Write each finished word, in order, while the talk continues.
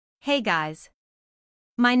Hey guys.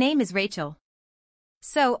 My name is Rachel.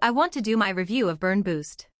 So, I want to do my review of Burn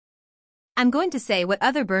Boost. I'm going to say what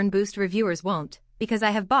other Burn Boost reviewers won't, because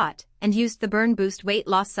I have bought and used the Burn Boost weight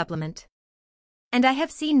loss supplement. And I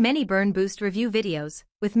have seen many Burn Boost review videos,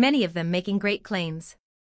 with many of them making great claims.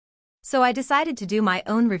 So I decided to do my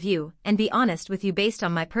own review and be honest with you based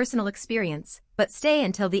on my personal experience, but stay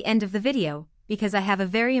until the end of the video, because I have a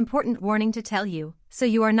very important warning to tell you, so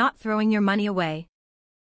you are not throwing your money away.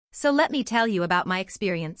 So let me tell you about my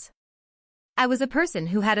experience. I was a person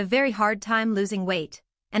who had a very hard time losing weight,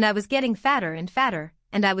 and I was getting fatter and fatter,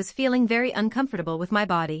 and I was feeling very uncomfortable with my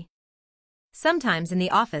body. Sometimes in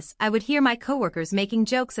the office I would hear my coworkers making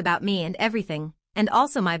jokes about me and everything, and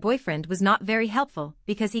also my boyfriend was not very helpful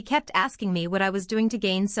because he kept asking me what I was doing to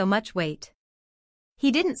gain so much weight.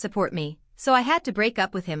 He didn't support me, so I had to break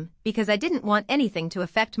up with him because I didn't want anything to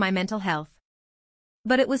affect my mental health.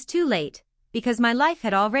 But it was too late. Because my life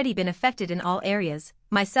had already been affected in all areas,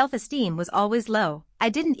 my self-esteem was always low, I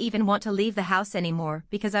didn't even want to leave the house anymore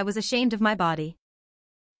because I was ashamed of my body.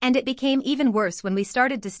 And it became even worse when we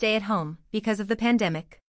started to stay at home because of the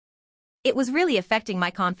pandemic. It was really affecting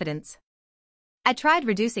my confidence. I tried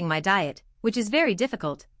reducing my diet, which is very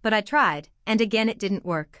difficult, but I tried, and again it didn't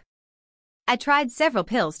work. I tried several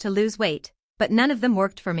pills to lose weight, but none of them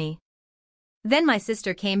worked for me. Then my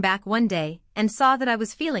sister came back one day and saw that I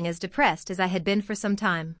was feeling as depressed as I had been for some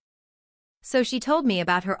time. So she told me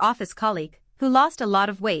about her office colleague, who lost a lot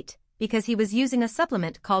of weight because he was using a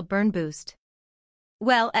supplement called Burn Boost.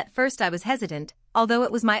 Well, at first I was hesitant, although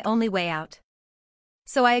it was my only way out.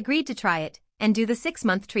 So I agreed to try it and do the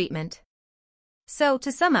 6-month treatment. So,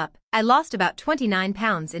 to sum up, I lost about 29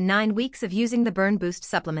 pounds in 9 weeks of using the Burn Boost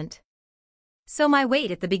supplement. So my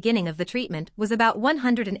weight at the beginning of the treatment was about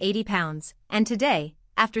 180 pounds, and today,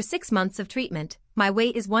 after 6 months of treatment, my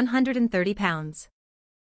weight is 130 pounds.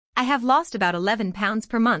 I have lost about 11 pounds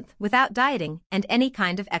per month without dieting and any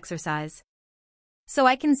kind of exercise. So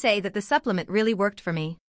I can say that the supplement really worked for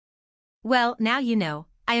me. Well, now you know,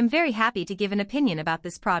 I am very happy to give an opinion about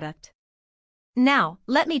this product. Now,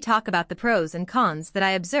 let me talk about the pros and cons that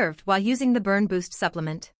I observed while using the Burn Boost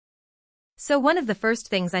supplement. So one of the first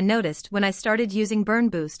things I noticed when I started using Burn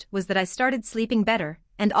Boost was that I started sleeping better,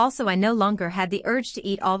 and also I no longer had the urge to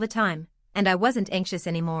eat all the time, and I wasn't anxious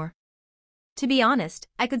anymore. To be honest,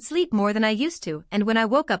 I could sleep more than I used to, and when I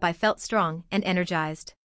woke up I felt strong and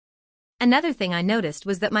energized. Another thing I noticed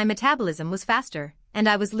was that my metabolism was faster, and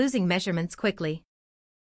I was losing measurements quickly.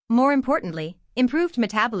 More importantly, improved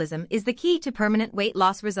metabolism is the key to permanent weight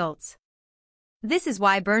loss results. This is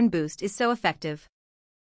why Burn Boost is so effective.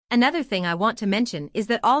 Another thing I want to mention is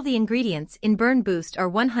that all the ingredients in Burn Boost are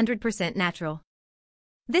 100% natural.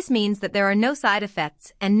 This means that there are no side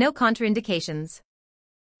effects and no contraindications.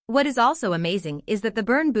 What is also amazing is that the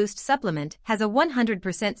Burn Boost supplement has a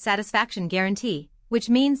 100% satisfaction guarantee, which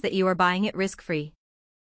means that you are buying it risk-free.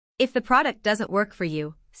 If the product doesn't work for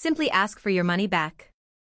you, simply ask for your money back.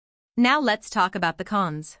 Now let's talk about the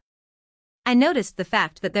cons. I noticed the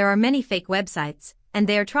fact that there are many fake websites, and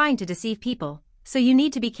they are trying to deceive people. So you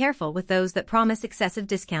need to be careful with those that promise excessive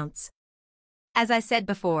discounts. As I said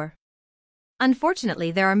before, unfortunately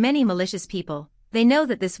there are many malicious people. They know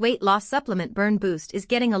that this weight loss supplement Burn Boost is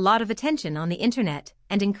getting a lot of attention on the internet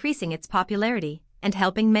and increasing its popularity and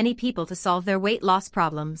helping many people to solve their weight loss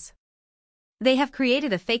problems. They have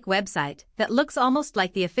created a fake website that looks almost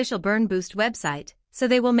like the official Burn Boost website, so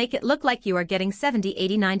they will make it look like you are getting 70,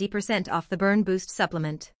 80, 90% off the Burn Boost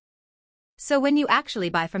supplement. So when you actually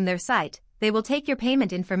buy from their site, they will take your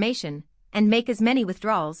payment information and make as many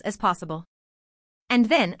withdrawals as possible. And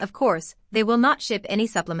then, of course, they will not ship any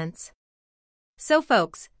supplements. So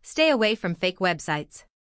folks, stay away from fake websites.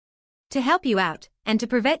 To help you out, and to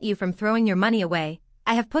prevent you from throwing your money away,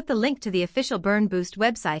 I have put the link to the official Burn Boost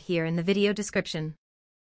website here in the video description.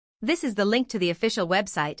 This is the link to the official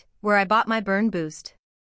website, where I bought my Burn Boost.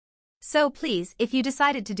 So please, if you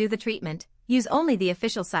decided to do the treatment, use only the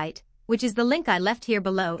official site, which is the link I left here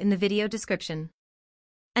below in the video description.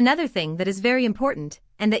 Another thing that is very important,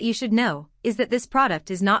 and that you should know, is that this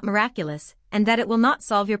product is not miraculous, and that it will not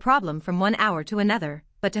solve your problem from one hour to another,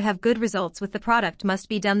 but to have good results with the product must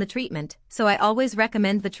be done the treatment, so I always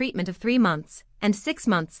recommend the treatment of 3 months, and 6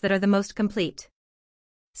 months that are the most complete.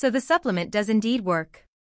 So the supplement does indeed work.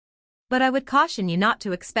 But I would caution you not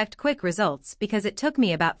to expect quick results because it took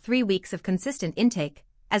me about 3 weeks of consistent intake,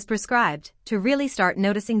 as prescribed, to really start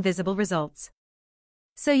noticing visible results.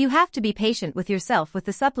 So you have to be patient with yourself with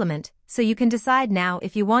the supplement, so you can decide now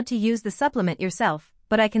if you want to use the supplement yourself,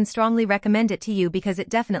 but I can strongly recommend it to you because it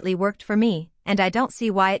definitely worked for me, and I don't see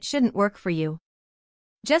why it shouldn't work for you.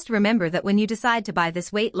 Just remember that when you decide to buy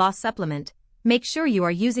this weight loss supplement, make sure you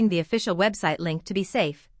are using the official website link to be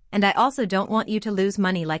safe, and I also don't want you to lose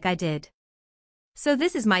money like I did. So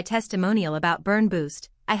this is my testimonial about Burn Boost.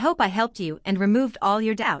 I hope I helped you and removed all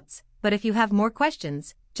your doubts, but if you have more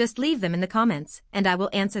questions, just leave them in the comments, and I will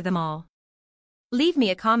answer them all. Leave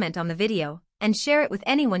me a comment on the video, and share it with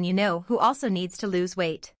anyone you know who also needs to lose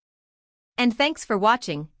weight. And thanks for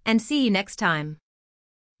watching, and see you next time.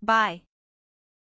 Bye.